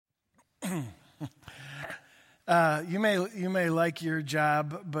You may like your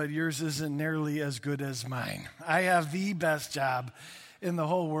job, but yours isn't nearly as good as mine. I have the best job in the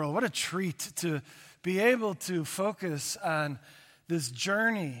whole world. What a treat to be able to focus on this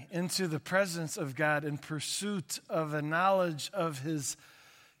journey into the presence of God in pursuit of a knowledge of His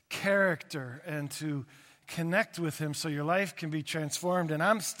character and to connect with Him so your life can be transformed. And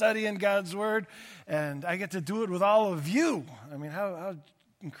I'm studying God's Word, and I get to do it with all of you. I mean, how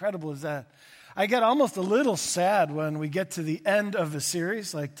incredible is that? I get almost a little sad when we get to the end of a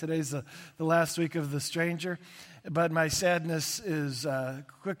series, like today's the last week of The Stranger, but my sadness is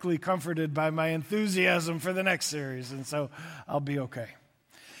quickly comforted by my enthusiasm for the next series, and so I'll be okay.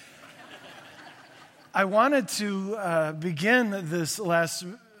 I wanted to begin this last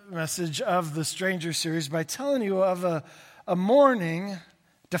message of the Stranger series by telling you of a morning,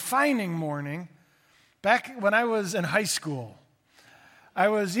 defining morning, back when I was in high school. I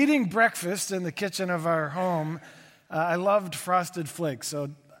was eating breakfast in the kitchen of our home. I loved Frosted Flakes, so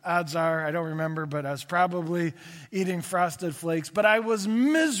odds are, I don't remember, but I was probably eating Frosted Flakes. But I was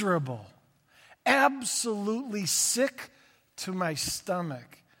miserable, absolutely sick to my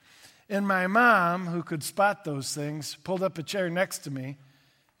stomach. And my mom, who could spot those things, pulled up a chair next to me,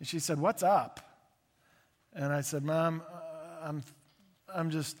 and she said, "What's up?" And I said, "Mom, I'm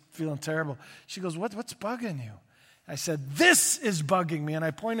just feeling terrible." She goes, "What's bugging you?" I said, "This is bugging me," and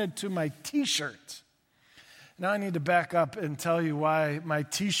I pointed to my T-shirt. Now I need to back up and tell you why my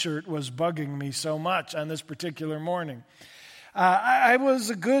T-shirt was bugging me so much on this particular morning. I was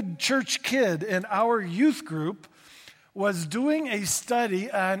a good church kid, and our youth group was doing a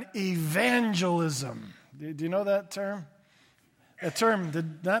study on evangelism. Do you know that term? That term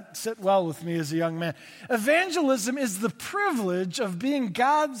did not sit well with me as a young man. Evangelism is the privilege of being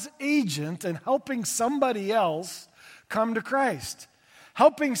God's agent and helping somebody else come to Christ,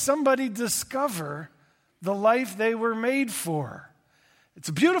 helping somebody discover the life they were made for. It's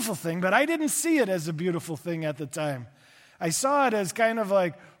a beautiful thing, but I didn't see it as a beautiful thing at the time. I saw it as kind of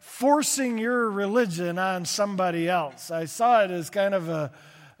like forcing your religion on somebody else. I saw it as kind of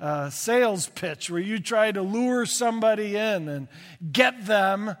a sales pitch where you try to lure somebody in and get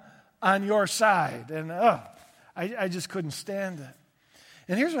them on your side. And I just couldn't stand it.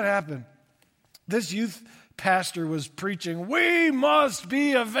 And here's what happened. This youth pastor was preaching, "We must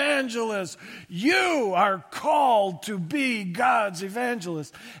be evangelists. You are called to be God's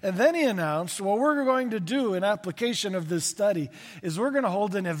evangelist." And then he announced, what we're going to do in application of this study is we're going to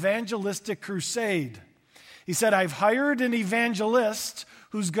hold an evangelistic crusade. He said, "I've hired an evangelist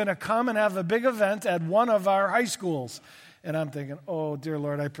who's going to come and have a big event at one of our high schools." And I'm thinking, "Oh, dear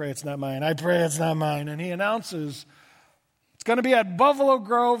Lord, I pray it's not mine. I pray it's not mine." And he announces, "It's going to be at Buffalo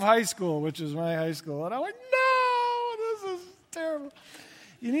Grove High School," which is my high school. And I'm like, "No, this is terrible."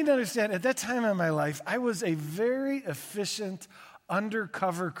 You need to understand, at that time in my life, I was a very efficient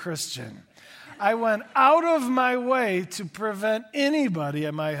undercover Christian. I went out of my way to prevent anybody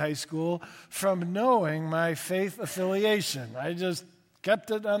at my high school from knowing my faith affiliation. I just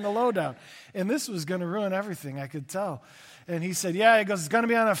kept it on the lowdown. And this was going to ruin everything, I could tell. And he said, he goes, "It's going to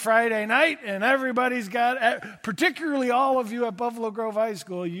be on a Friday night, and everybody's got, particularly all of you at Buffalo Grove High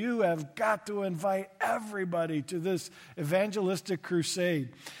School, you have got to invite everybody to this evangelistic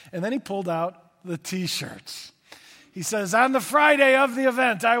crusade." And then he pulled out the T-shirts. He says, "On the Friday of the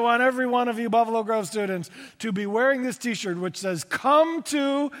event, I want every one of you Buffalo Grove students to be wearing this T-shirt, which says, 'Come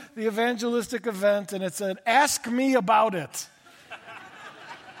to the evangelistic event,' and it said, 'Ask me about it.'"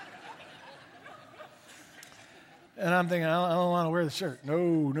 And I'm thinking, I don't want to wear the shirt.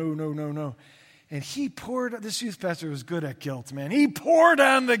 No. And he poured, this youth pastor was good at guilt, man. He poured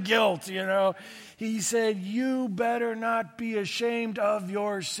on the guilt, He said, "You better not be ashamed of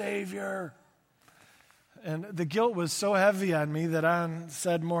your Savior." And the guilt was so heavy on me that on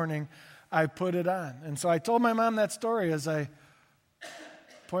said morning, I put it on. And so I told my mom that story as I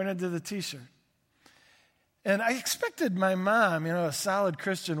pointed to the T-shirt. And I expected my mom, a solid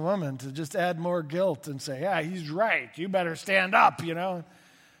Christian woman, to just add more guilt and say, "Yeah, he's right. You better stand up,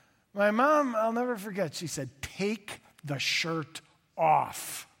 My mom, I'll never forget, she said, "Take the shirt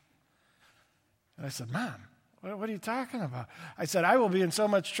off." And I said, "Mom, what are you talking about?" I said, "I will be in so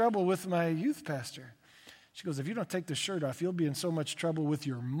much trouble with my youth pastor." She goes, "If you don't take the shirt off, you'll be in so much trouble with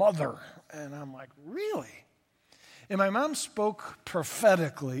your mother." And I'm like, "Really?" And my mom spoke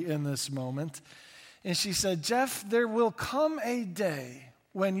prophetically in this moment. And she said, "Jeff, there will come a day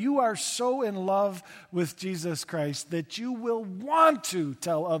when you are so in love with Jesus Christ that you will want to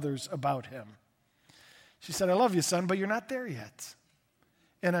tell others about him." She said, "I love you, son, but you're not there yet.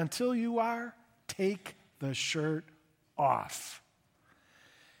 And until you are, take the shirt off."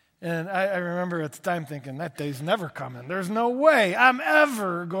 And I remember at the time thinking, that day's never coming. There's no way I'm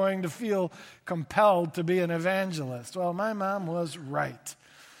ever going to feel compelled to be an evangelist. Well, my mom was right.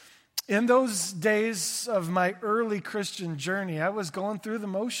 In those days of my early Christian journey, I was going through the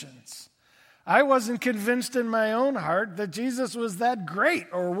motions. I wasn't convinced in my own heart that Jesus was that great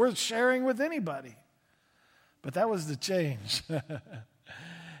or worth sharing with anybody. But that was the change.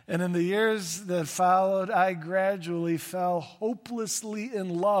 And in the years that followed, I gradually fell hopelessly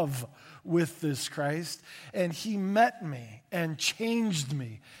in love with this Christ. And he met me and changed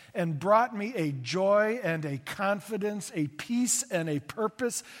me and brought me a joy and a confidence, a peace and a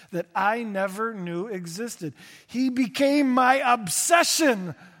purpose that I never knew existed. He became my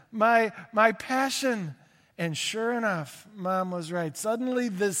obsession, my passion. And sure enough, Mom was right. Suddenly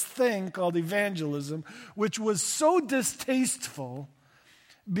this thing called evangelism, which was so distasteful,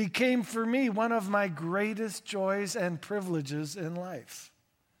 became for me one of my greatest joys and privileges in life.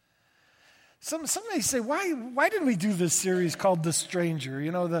 Some may say, why did we do this series called The Stranger?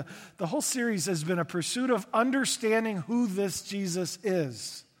 You know, the whole series has been a pursuit of understanding who this Jesus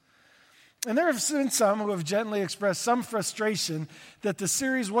is. And there have been some who have gently expressed some frustration that the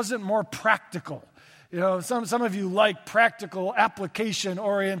series wasn't more practical. You know, some of you like practical,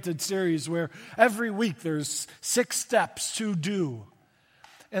 application-oriented series where every week there's 6 steps to do.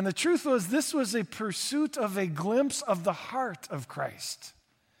 And the truth was, this was a pursuit of a glimpse of the heart of Christ,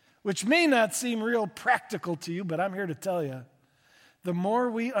 which may not seem real practical to you, but I'm here to tell you, the more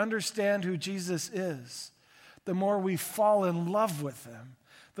we understand who Jesus is, the more we fall in love with him,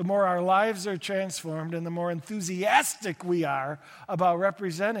 the more our lives are transformed, and the more enthusiastic we are about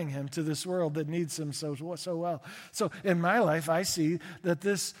representing him to this world that needs him so well. So in my life, I see that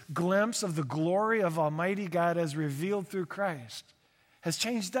this glimpse of the glory of Almighty God as revealed through Christ has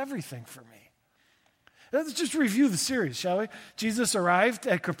changed everything for me. Let's just review the series, shall we? Jesus arrived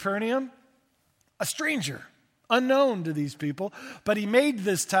at Capernaum, a stranger, unknown to these people, but he made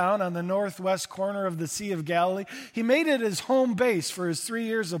this town on the northwest corner of the Sea of Galilee. He made it his home base for his 3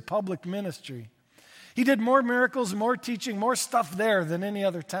 years of public ministry. He did more miracles, more teaching, more stuff there than any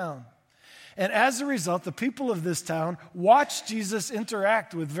other town. And as a result, the people of this town watched Jesus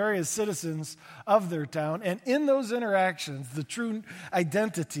interact with various citizens of their town. And in those interactions, the true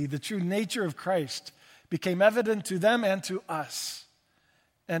identity, the true nature of Christ became evident to them and to us.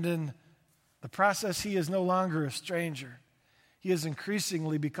 And in the process, he is no longer a stranger. He has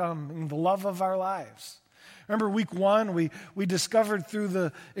increasingly become the love of our lives. Remember week 1, we discovered through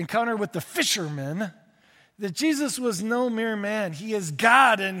the encounter with the fishermen that Jesus was no mere man. He is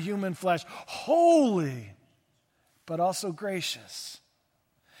God in human flesh, holy, but also gracious.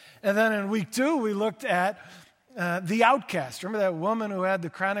 And then in week 2, we looked at the outcast. Remember that woman who had the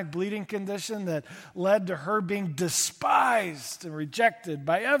chronic bleeding condition that led to her being despised and rejected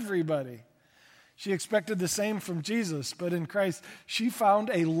by everybody? She expected the same from Jesus, but in Christ, she found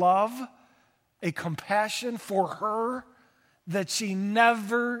a love, a compassion for her that she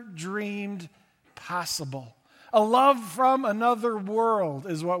never dreamed possible. A love from another world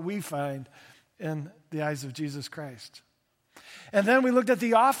is what we find in the eyes of Jesus Christ. And then we looked at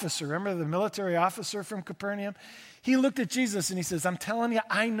the officer. Remember the military officer from Capernaum? He looked at Jesus and he says, I'm telling you,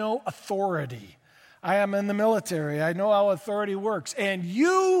 I know authority. I am in the military. I know how authority works. And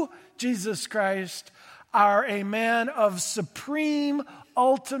you, Jesus Christ, are a man of supreme,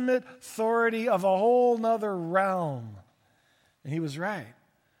 ultimate authority of a whole nother realm. And he was right.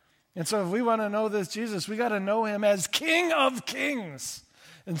 And so if we want to know this Jesus, we got to know him as King of Kings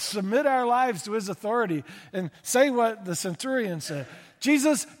and submit our lives to his authority and say what the centurion said.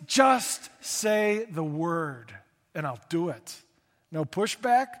 Jesus, just say the word and I'll do it. No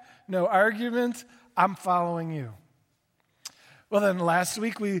pushback, no argument. I'm following you. Well, then last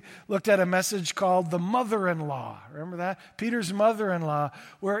week we looked at a message called the mother-in-law. Remember that? Peter's mother-in-law,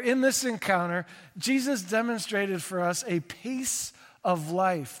 where in this encounter, Jesus demonstrated for us a pace of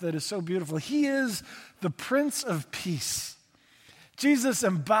life that is so beautiful. He is the Prince of Peace. Jesus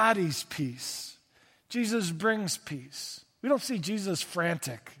embodies peace. Jesus brings peace. We don't see Jesus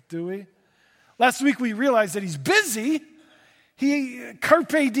frantic, do we? Last week we realized that he's busy.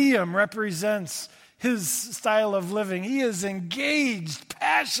 Carpe diem represents his style of living. He is engaged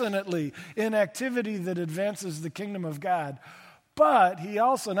passionately in activity that advances the kingdom of God. But he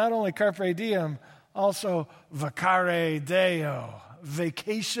also, not only carpe diem, also vacare Deo,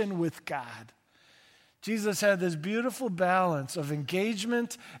 vacation with God. Jesus had this beautiful balance of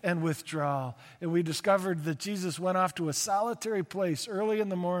engagement and withdrawal. And we discovered that Jesus went off to a solitary place early in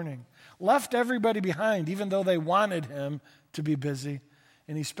the morning, left everybody behind, even though they wanted him to be busy.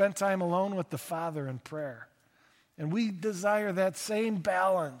 And he spent time alone with the Father in prayer. And we desire that same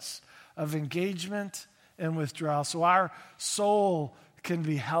balance of engagement and withdrawal so our soul can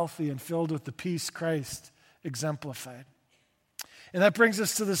be healthy and filled with the peace Christ exemplified. And that brings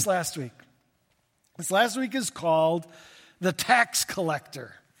us to this last week. This last week is called the tax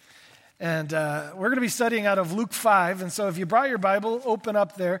collector. And we're going to be studying out of Luke 5. And so if you brought your Bible, open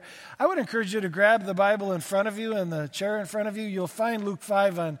up there. I would encourage you to grab the Bible in front of you and the chair in front of you. You'll find Luke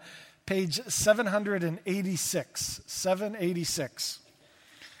 5 on page 786. 786.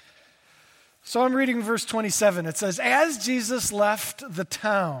 So I'm reading verse 27. It says, as Jesus left the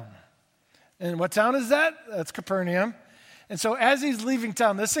town. And what town is that? That's Capernaum. And so as he's leaving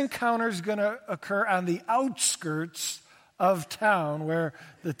town, this encounter is going to occur on the outskirts of town where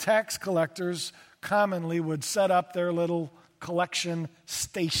the tax collectors commonly would set up their little collection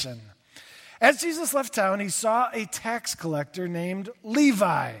station. As Jesus left town, he saw a tax collector named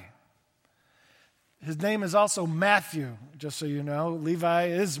Levi. His name is also Matthew, just so you know. Levi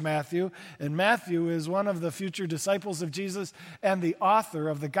is Matthew, and Matthew is one of the future disciples of Jesus and the author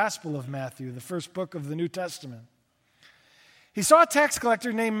of the Gospel of Matthew, the first book of the New Testament. He saw a tax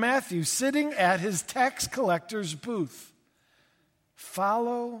collector named Matthew sitting at his tax collector's booth.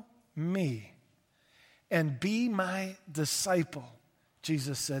 Follow me and be my disciple,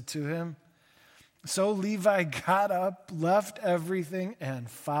 Jesus said to him. So Levi got up, left everything, and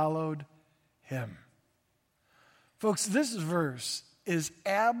followed him. Folks, this verse is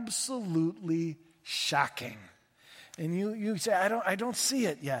absolutely shocking. And you say, I don't see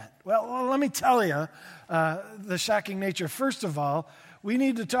it yet. Well, let me tell you the shocking nature. First of all, we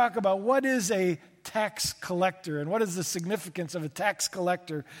need to talk about what is a tax collector and what is the significance of a tax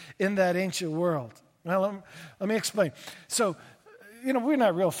collector in that ancient world. Well, let me explain. So, we're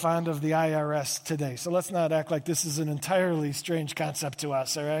not real fond of the IRS today, so let's not act like this is an entirely strange concept to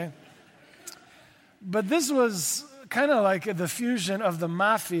us, all right? But this was kind of like the fusion of the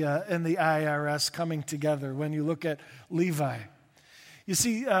mafia and the IRS coming together when you look at Levi. You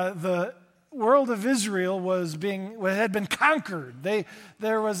see, the world of Israel had been conquered.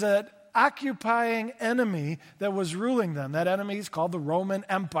 There was an occupying enemy that was ruling them. That enemy is called the Roman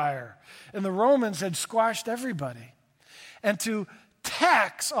Empire. And the Romans had squashed everybody. And to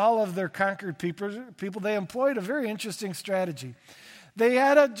tax all of their conquered people, they employed a very interesting strategy. They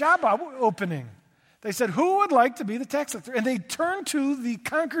had a job opening. They said, who would like to be the tax collector? And they turned to the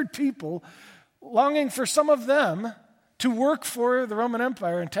conquered people, longing for some of them to work for the Roman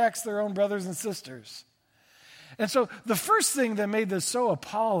Empire and tax their own brothers and sisters. And so the first thing that made this so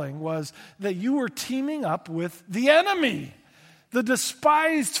appalling was that you were teaming up with the enemy, the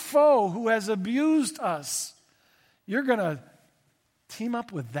despised foe who has abused us. You're going to team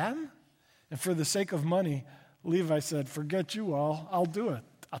up with them? And for the sake of money, Levi said, forget you all, I'll do it.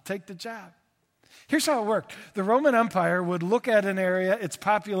 I'll take the job. Here's how it worked. The Roman Empire would look at an area, its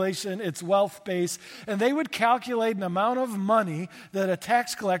population, its wealth base, and they would calculate an amount of money that a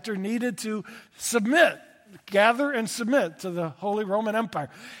tax collector needed to gather and submit to the Holy Roman Empire.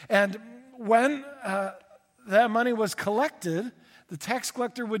 And when that money was collected, the tax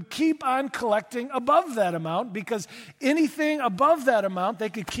collector would keep on collecting above that amount because anything above that amount they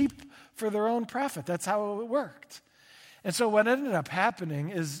could keep for their own profit. That's how it worked. And so what ended up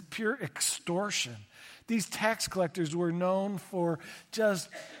happening is pure extortion. These tax collectors were known for just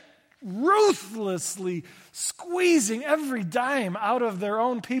ruthlessly squeezing every dime out of their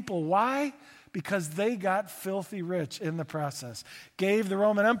own people. Why? Because they got filthy rich in the process. Gave the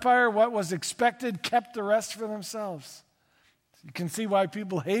Roman Empire what was expected, kept the rest for themselves. You can see why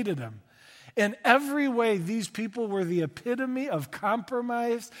people hated him. In every way, these people were the epitome of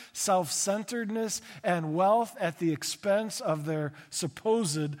compromise, self-centeredness, and wealth at the expense of their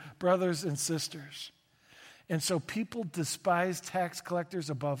supposed brothers and sisters. And so people despised tax collectors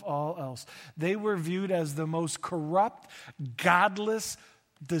above all else. They were viewed as the most corrupt, godless,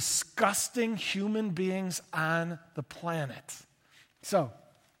 disgusting human beings on the planet. So,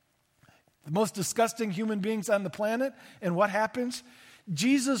 the most disgusting human beings on the planet, and what happens?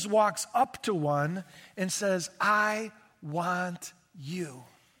 Jesus walks up to one and says, I want you.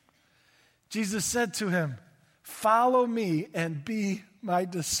 Jesus said to him, follow me and be my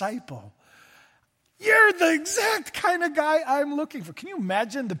disciple. You're the exact kind of guy I'm looking for. Can you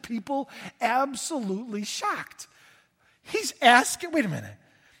imagine the people absolutely shocked? He's asking, wait a minute.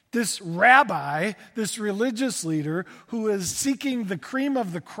 This rabbi, this religious leader who is seeking the cream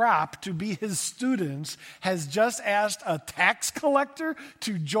of the crop to be his students, has just asked a tax collector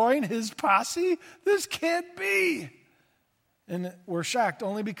to join his posse? This can't be. And we're shocked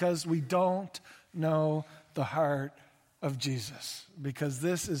only because we don't know the heart of Jesus, because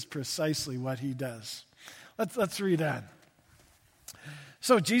this is precisely what he does. Let's read on.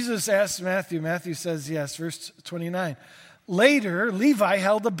 So Jesus asked Matthew. Matthew says yes, verse 29. Later, Levi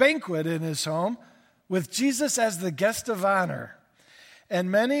held a banquet in his home with Jesus as the guest of honor. And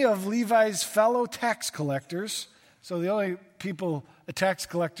many of Levi's fellow tax collectors, so the only people a tax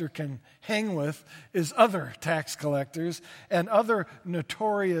collector can hang with is other tax collectors and other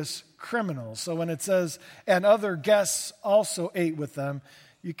notorious criminals. So when it says, and other guests also ate with them,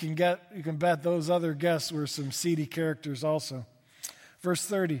 you can bet those other guests were some seedy characters also. Verse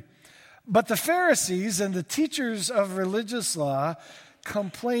 30. But the Pharisees and the teachers of religious law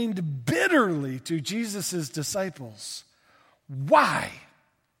complained bitterly to Jesus' disciples. Why?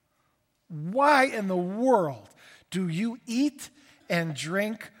 Why in the world do you eat and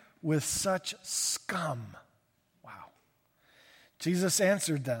drink with such scum? Wow. Jesus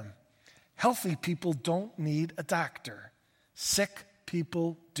answered them, healthy people don't need a doctor. Sick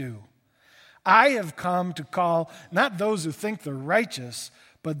people do. I have come to call not those who think they're righteous,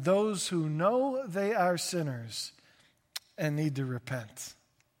 but those who know they are sinners and need to repent.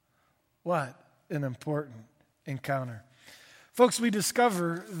 What an important encounter. Folks, we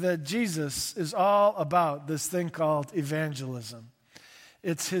discover that Jesus is all about this thing called evangelism.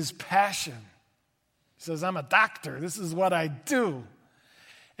 It's his passion. He says, I'm a doctor. This is what I do.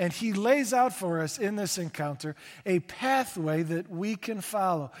 And he lays out for us in this encounter a pathway that we can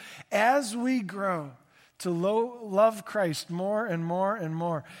follow as we grow to love Christ more and more and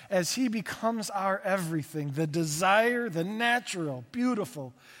more, as he becomes our everything. The desire, the natural,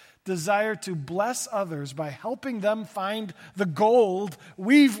 beautiful desire to bless others by helping them find the gold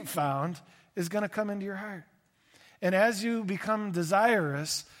we've found is going to come into your heart. And as you become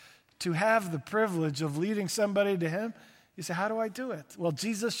desirous to have the privilege of leading somebody to him, you say, how do I do it? Well,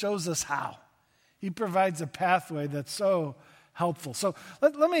 Jesus shows us how. He provides a pathway that's so helpful. So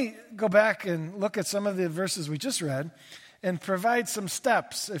let me go back and look at some of the verses we just read and provide some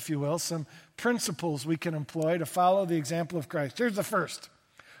steps, if you will, some principles we can employ to follow the example of Christ. Here's the first.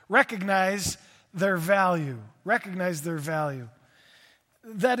 Recognize their value. Recognize their value.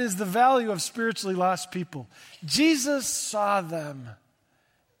 That is the value of spiritually lost people. Jesus saw them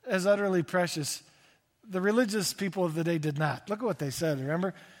as utterly precious. The religious people of the day did not. Look at what they said.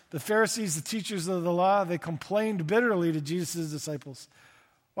 Remember, the Pharisees, the teachers of the law, they complained bitterly to Jesus' disciples.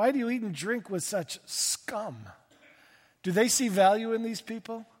 Why do you eat and drink with such scum? Do they see value in these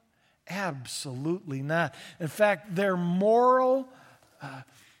people? Absolutely not. In fact, their moral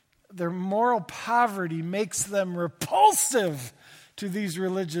poverty makes them repulsive to these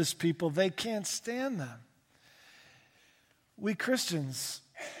religious people. They can't stand them. We Christians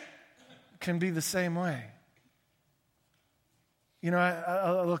can be the same way. You know,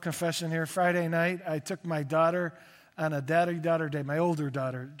 a little confession here. Friday night, I took my daughter on a daddy-daughter day, my older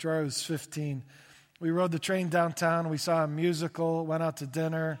daughter. Joy was 15. We rode the train downtown. We saw a musical, went out to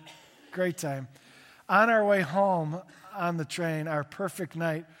dinner. Great time. On our way home on the train, our perfect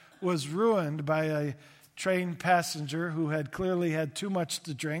night was ruined by a train passenger who had clearly had too much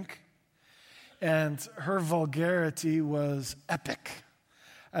to drink, and her vulgarity was epic.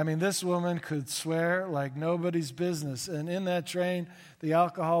 I mean, this woman could swear like nobody's business. And in that train, the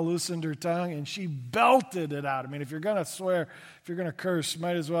alcohol loosened her tongue, and she belted it out. I mean, if you're going to swear, if you're going to curse,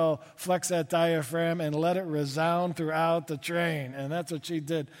 might as well flex that diaphragm and let it resound throughout the train. And that's what she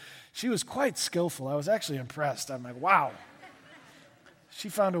did. She was quite skillful. I was actually impressed. I'm like, wow. She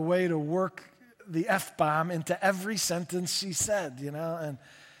found a way to work the F-bomb into every sentence she said, you know. And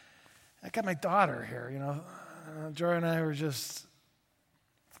I got my daughter here, you know. Joy and I were just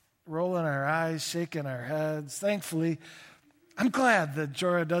rolling our eyes, shaking our heads. Thankfully, I'm glad that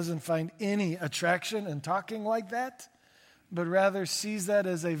Jorah doesn't find any attraction in talking like that, but rather sees that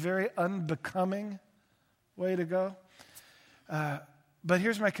as a very unbecoming way to go. But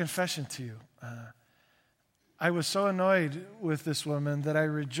here's my confession to you. I was so annoyed with this woman that I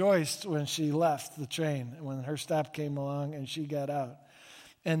rejoiced when she left the train, when her stop came along and she got out.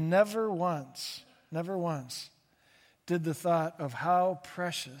 And never once did the thought of how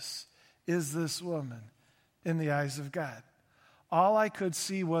precious is this woman in the eyes of God. All I could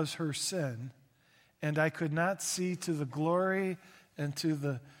see was her sin, and I could not see to the glory and to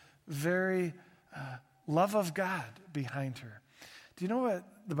the very love of God behind her. Do you know what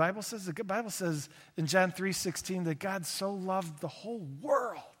the Bible says? The Bible says in John 3:16 that God so loved the whole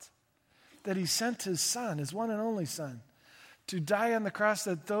world that he sent his son, his one and only son, to die on the cross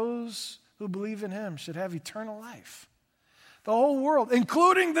that those who believe in him should have eternal life. The whole world,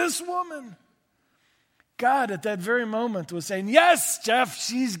 including this woman. God at that very moment was saying, yes, Jeff,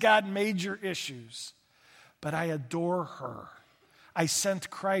 she's got major issues, but I adore her. I sent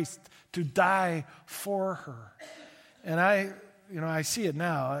Christ to die for her. And I see it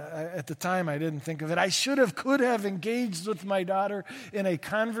now. At the time, I didn't think of it. I could have engaged with my daughter in a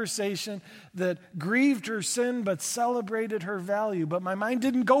conversation that grieved her sin but celebrated her value. But my mind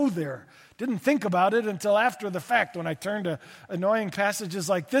didn't go there. Didn't think about it until after the fact when I turned to annoying passages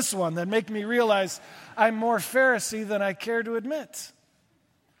like this one that make me realize I'm more Pharisee than I care to admit.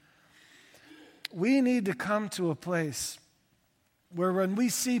 We need to come to a place where when we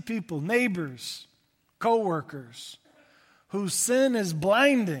see people, neighbors, co-workers, whose sin is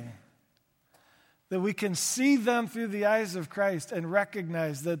blinding, that we can see them through the eyes of Christ and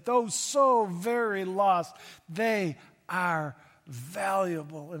recognize that though so very lost, they are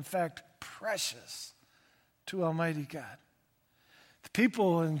valuable, in fact, precious to Almighty God. The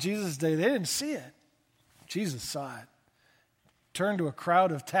people in Jesus' day, they didn't see it. Jesus saw it. Turned to a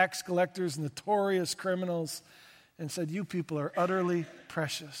crowd of tax collectors, notorious criminals, and said, you people are utterly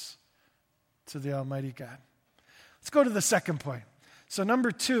precious to the Almighty God. Let's go to the second point. So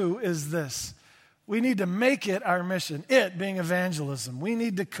number 2 is this. We need to make it our mission, it being evangelism. We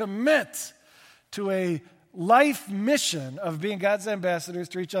need to commit to a life mission of being God's ambassadors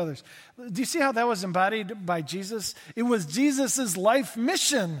to each other. Do you see how that was embodied by Jesus? It was Jesus' life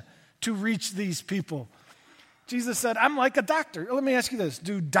mission to reach these people. Jesus said, I'm like a doctor. Let me ask you this.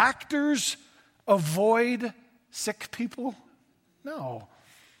 Do doctors avoid sick people? No.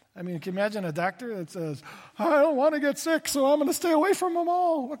 I mean, can you imagine a doctor that says, I don't want to get sick, so I'm going to stay away from them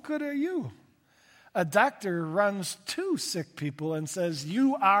all. What good are you? A doctor runs to sick people and says,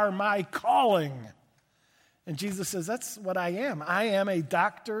 you are my calling. And Jesus says, that's what I am. I am a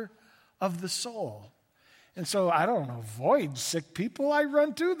doctor of the soul. And so I don't avoid sick people. I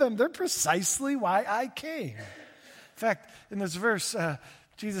run to them. They're precisely why I came. In fact, in this verse,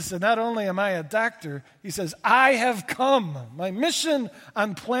 Jesus said, not only am I a doctor, he says, I have come. My mission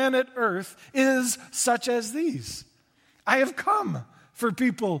on planet Earth is such as these. I have come for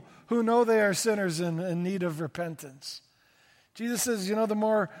people who know they are sinners in need of repentance. Jesus says, the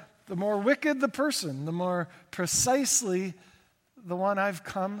more wicked the person, the more precisely the one I've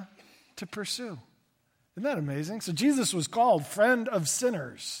come to pursue. Isn't that amazing? So Jesus was called friend of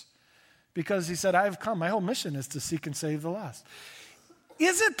sinners because he said, I've come. My whole mission is to seek and save the lost.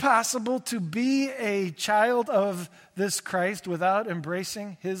 Is it possible to be a child of this Christ without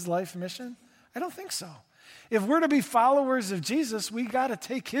embracing his life mission? I don't think so. If we're to be followers of Jesus, we got to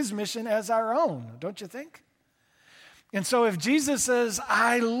take his mission as our own, don't you think? And so if Jesus says,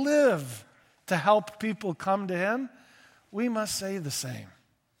 I live to help people come to him, we must say the same.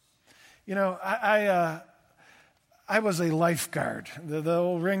 I was a lifeguard. The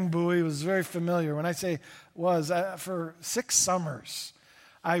old ring buoy was very familiar. When I say was, for 6 summers,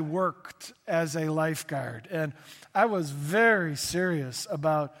 I worked as a lifeguard. And I was very serious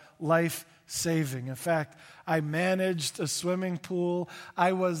about life saving. In fact, I managed a swimming pool.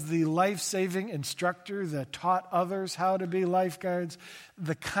 I was the life-saving instructor that taught others how to be lifeguards.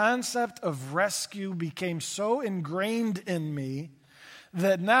 The concept of rescue became so ingrained in me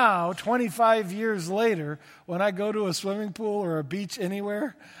that now, 25 years later, when I go to a swimming pool or a beach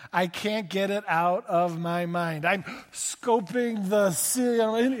anywhere, I can't get it out of my mind. I'm scoping the sea.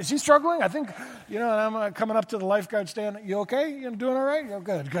 Is he struggling? I think, and I'm coming up to the lifeguard stand. You okay? You doing all right? Oh,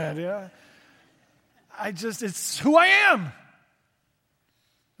 good, yeah. It's who I am.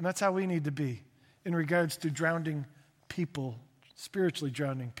 And that's how we need to be in regards to drowning people, spiritually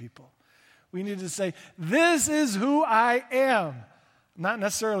drowning people. We need to say, this is who I am. Not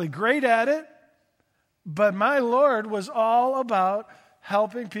necessarily great at it, but my Lord was all about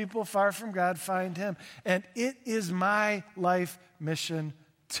helping people far from God find him. And it is my life mission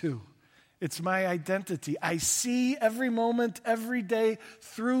too. It's my identity. I see every moment, every day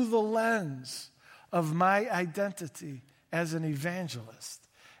through the lens of my identity as an evangelist,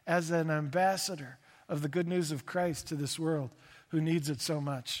 as an ambassador of the good news of Christ to this world who needs it so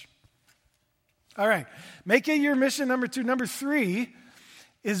much. All right, make it your mission, number 2. Number 3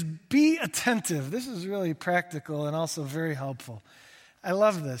 is be attentive. This is really practical and also very helpful. I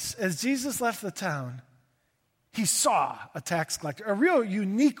love this. As Jesus left the town, he saw a tax collector. A real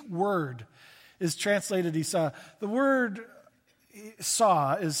unique word is translated he saw. The word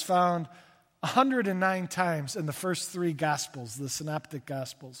saw is found 109 times in the first 3 Gospels, the Synoptic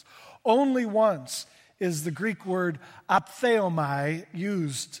Gospels. Only once is the Greek word aptheomai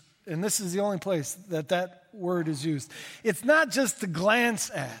used, and this is the only place that word is used. It's not just to glance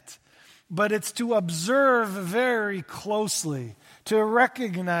at, but it's to observe very closely, to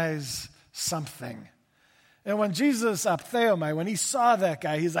recognize something. And when Jesus, aptheomai, when he saw that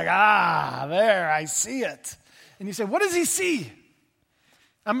guy, he's like, there, I see it. And you say, what does he see?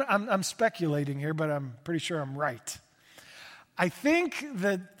 I'm speculating here, but I'm pretty sure I'm right. I think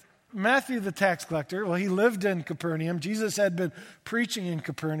that Matthew the tax collector, well, he lived in Capernaum. Jesus had been preaching in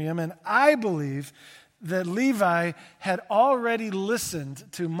Capernaum, and I believe that Levi had already listened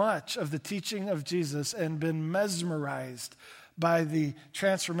to much of the teaching of Jesus and been mesmerized by the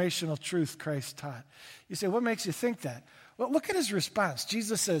transformational truth Christ taught. You say, what makes you think that? Well, look at his response.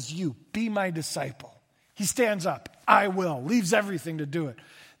 Jesus says, you, be my disciple. He stands up, I will, leaves everything to do it.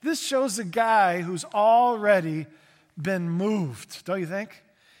 This shows a guy who's already been moved, don't you think?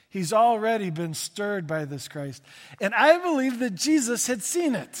 He's already been stirred by this Christ. And I believe that Jesus had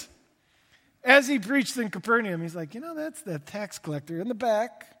seen it. As he preached in Capernaum, he's like, that's that tax collector in the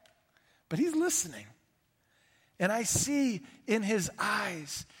back, but he's listening. And I see in his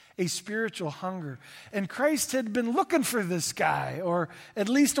eyes a spiritual hunger. And Christ had been looking for this guy, or at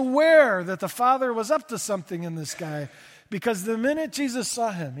least aware that the Father was up to something in this guy, because the minute Jesus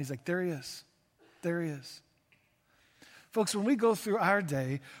saw him, he's like, there he is. There he is. Folks, when we go through our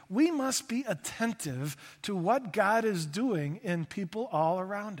day, we must be attentive to what God is doing in people all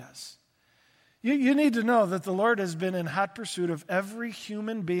around us. You need to know that the Lord has been in hot pursuit of every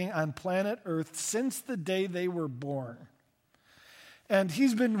human being on planet Earth since the day they were born. And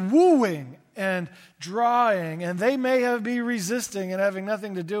he's been wooing and drawing, and they may be resisting and having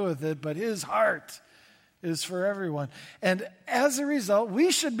nothing to do with it, but his heart is for everyone. And as a result,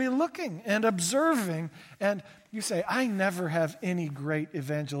 we should be looking and observing. And you say, I never have any great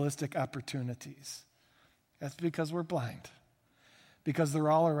evangelistic opportunities. That's because we're blind, because they're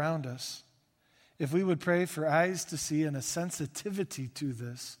all around us. If we would pray for eyes to see and a sensitivity to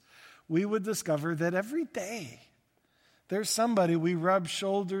this, we would discover that every day there's somebody we rub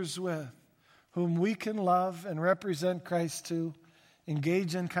shoulders with whom we can love and represent Christ to,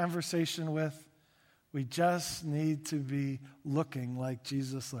 engage in conversation with. We just need to be looking like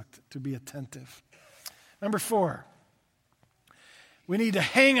Jesus looked, to be attentive. Number 4, we need to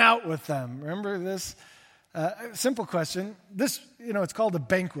hang out with them. Remember this? Simple question. This, it's called a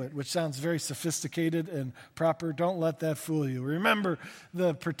banquet, which sounds very sophisticated and proper. Don't let that fool you. Remember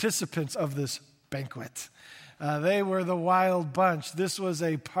the participants of this banquet. They were the wild bunch. This was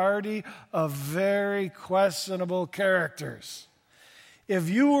a party of very questionable characters. If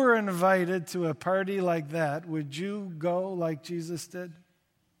you were invited to a party like that, would you go like Jesus did?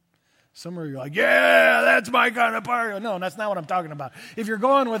 Some of you are like, yeah, that's my kind of party. No, that's not what I'm talking about. If you're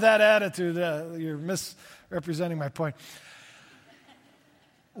going with that attitude, you're misrepresenting my point.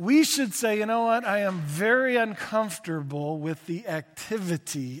 We should say, you know what? I am very uncomfortable with the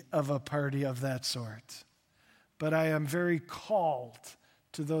activity of a party of that sort. But I am very called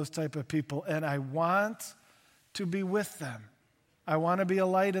to those type of people, and I want to be with them. I want to be a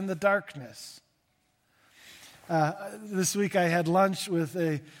light in the darkness. This week I had lunch with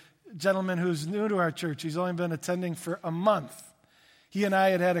a gentleman who's new to our church. He's only been attending for a month. He and I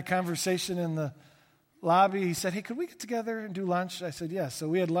had a conversation in the lobby. He said, hey, could we get together and do lunch? I said, yes. So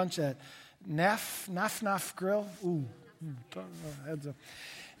we had lunch at Naf Grill. Ooh, heads up.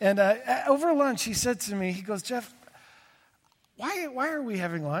 And over lunch, he said to me, he goes, Jeff, why are we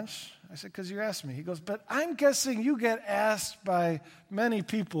having lunch? I said, because you asked me. He goes, but I'm guessing you get asked by many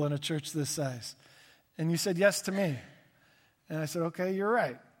people in a church this size. And you said yes to me. And I said, okay, you're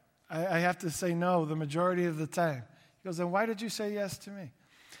right. I have to say no the majority of the time. He goes, then why did you say yes to me?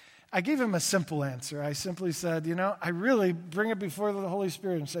 I gave him a simple answer. I simply said, I really bring it before the Holy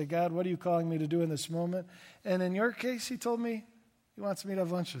Spirit and say, God, what are you calling me to do in this moment? And in your case, he told me he wants me to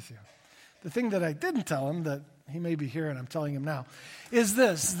have lunch with you. The thing that I didn't tell him, that he may be here and I'm telling him now, is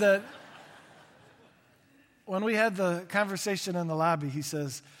this, that when we had the conversation in the lobby, he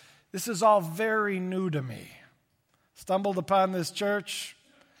says, this is all very new to me. Stumbled upon this church,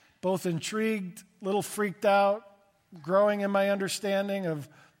 both intrigued, a little freaked out, growing in my understanding of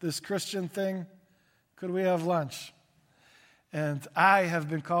this Christian thing. Could we have lunch? And I have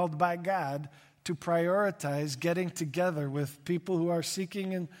been called by God to prioritize getting together with people who are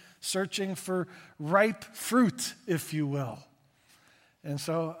seeking and searching for ripe fruit, if you will. And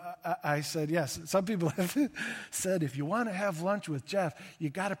so I said yes. Some people have said, if you want to have lunch with Jeff, you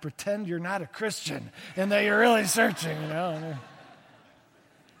got to pretend you're not a Christian and that you're really searching,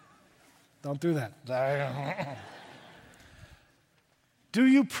 Don't do that. Do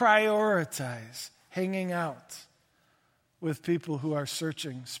you prioritize hanging out with people who are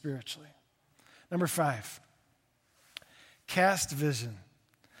searching spiritually? Number 5, cast vision.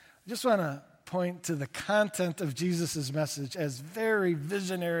 I just want to point to the content of Jesus' message as very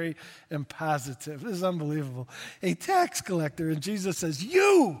visionary and positive. This is unbelievable. A tax collector, and Jesus says,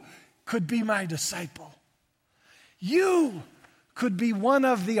 you could be my disciple. You could be one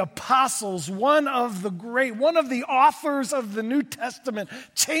of the apostles, one of the authors of the New Testament,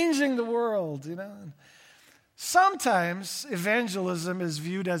 changing the world, Sometimes evangelism is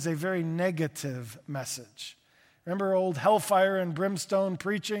viewed as a very negative message. Remember old hellfire and brimstone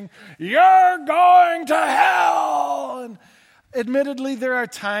preaching? You're going to hell! And admittedly, there are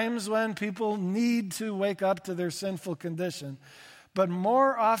times when people need to wake up to their sinful condition. But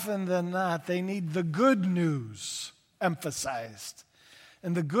more often than not, they need the good news emphasized.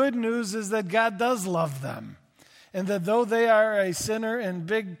 And the good news is that God does love them. And that though they are a sinner in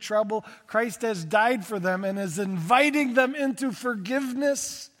big trouble, Christ has died for them and is inviting them into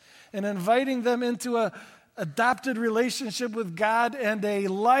forgiveness and inviting them into an adopted relationship with God and a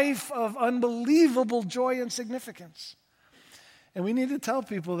life of unbelievable joy and significance. And we need to tell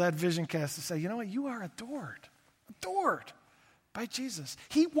people that vision cast to say, you know what, you are adored by Jesus.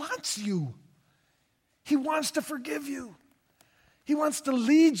 He wants you. He wants to forgive you. He wants to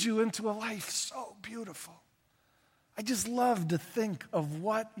lead you into a life so beautiful. I just love to think of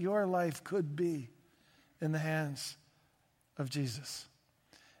what your life could be in the hands of Jesus.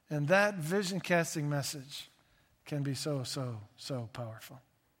 And that vision casting message can be so, so, so powerful.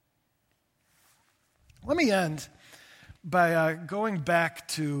 Let me end by going back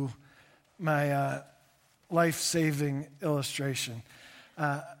to my life-saving illustration.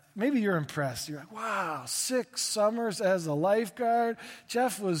 Maybe you're impressed. You're like, wow, 6 summers as a lifeguard.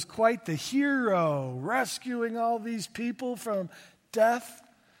 Jeff was quite the hero, rescuing all these people from death.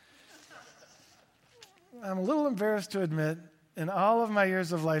 I'm a little embarrassed to admit, in all of my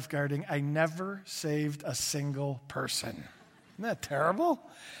years of lifeguarding, I never saved a single person. Isn't that terrible?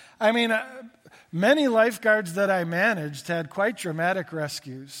 I mean, many lifeguards that I managed had quite dramatic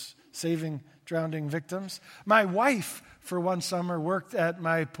rescues, saving drowning victims. My wife, for one summer, worked at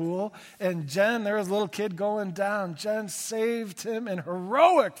my pool, and Jen, there was a little kid going down. Jen saved him in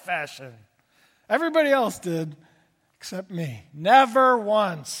heroic fashion. Everybody else did, except me. Never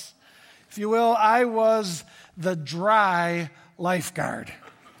once. If you will, I was the dry lifeguard.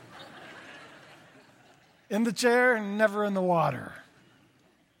 In the chair and never in the water.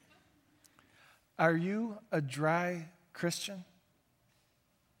 Are you a dry Christian?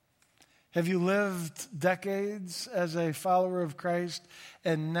 Have you lived decades as a follower of Christ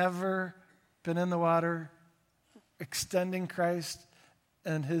and never been in the water extending Christ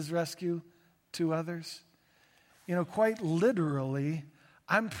and his rescue to others? Quite literally,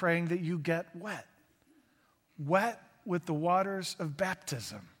 I'm praying that you get wet. Wet with the waters of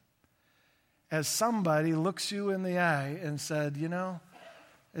baptism. As somebody looks you in the eye and said,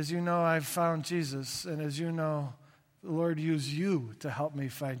 as you know, I've found Jesus, and as you know, the Lord used you to help me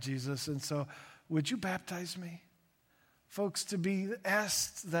find Jesus, and so would you baptize me? Folks, to be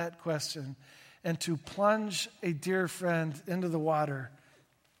asked that question and to plunge a dear friend into the water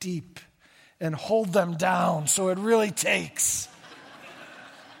deep and hold them down so it really takes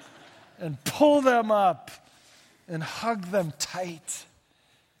and pull them up and hug them tight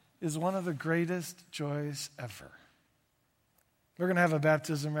is one of the greatest joys ever. We're going to have a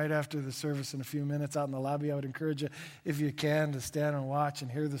baptism right after the service in a few minutes out in the lobby. I would encourage you, if you can, to stand and watch and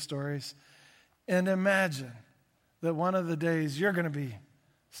hear the stories. And imagine that one of the days you're going to be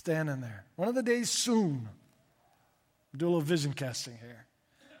standing there. One of the days soon. Do a little vision casting here.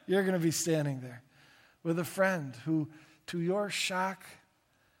 You're going to be standing there with a friend who, to your shock,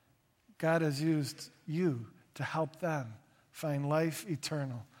 God has used you to help them find life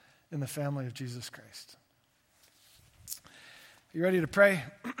eternal in the family of Jesus Christ. You ready to pray?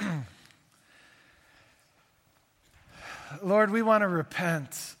 Lord, we want to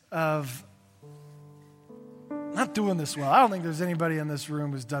repent of not doing this well. I don't think there's anybody in this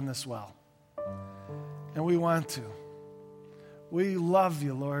room who's done this well. And we want to. We love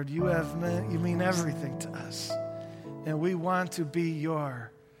you, Lord. You mean everything to us. And we want to be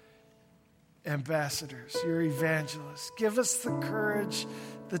your ambassadors, your evangelists. Give us the courage,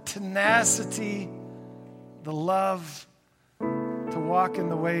 the tenacity, the love to walk in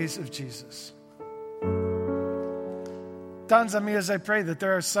the ways of Jesus. Dawns on me as I pray that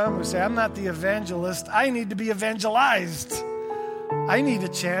there are some who say, I'm not the evangelist. I need to be evangelized. I need a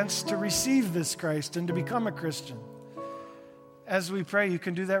chance to receive this Christ and to become a Christian. As we pray, you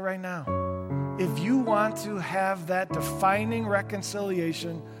can do that right now. If you want to have that defining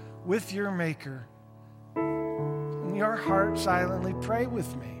reconciliation with your Maker, in your heart silently pray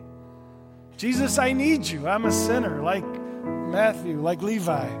with me. Jesus, I need you. I'm a sinner like Matthew, like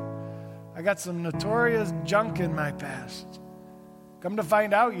Levi. I got some notorious junk in my past. Come to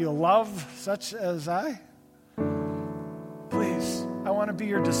find out you love such as I. Please, I want to be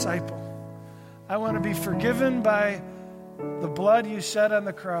your disciple. I want to be forgiven by the blood you shed on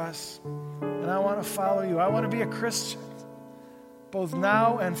the cross, and I want to follow you. I want to be a Christian, both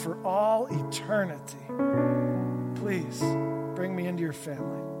now and for all eternity. Please bring me into your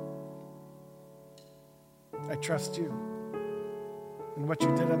family. I trust you and what you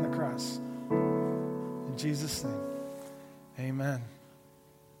did on the cross. In Jesus' name, amen.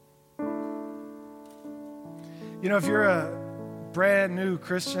 You know, if you're a brand new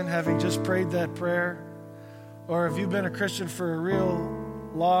Christian, having just prayed that prayer, or if you've been a Christian for a real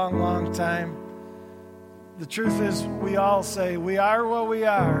long, long time, the truth is we all say we are what we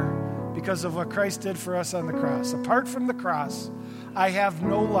are because of what Christ did for us on the cross. Apart from the cross, I have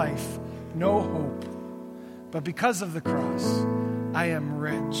no life, no hope. But because of the cross, I am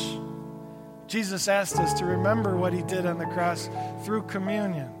rich. Jesus asked us to remember what he did on the cross through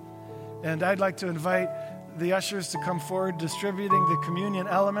communion. And I'd like to invite the ushers to come forward distributing the communion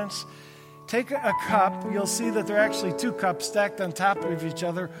elements. Take a cup. You'll see that there are actually 2 cups stacked on top of each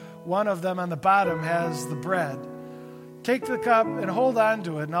other. One of them on the bottom has the bread. Take the cup and hold on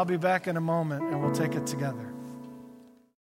to it, and I'll be back in a moment, and we'll take it together.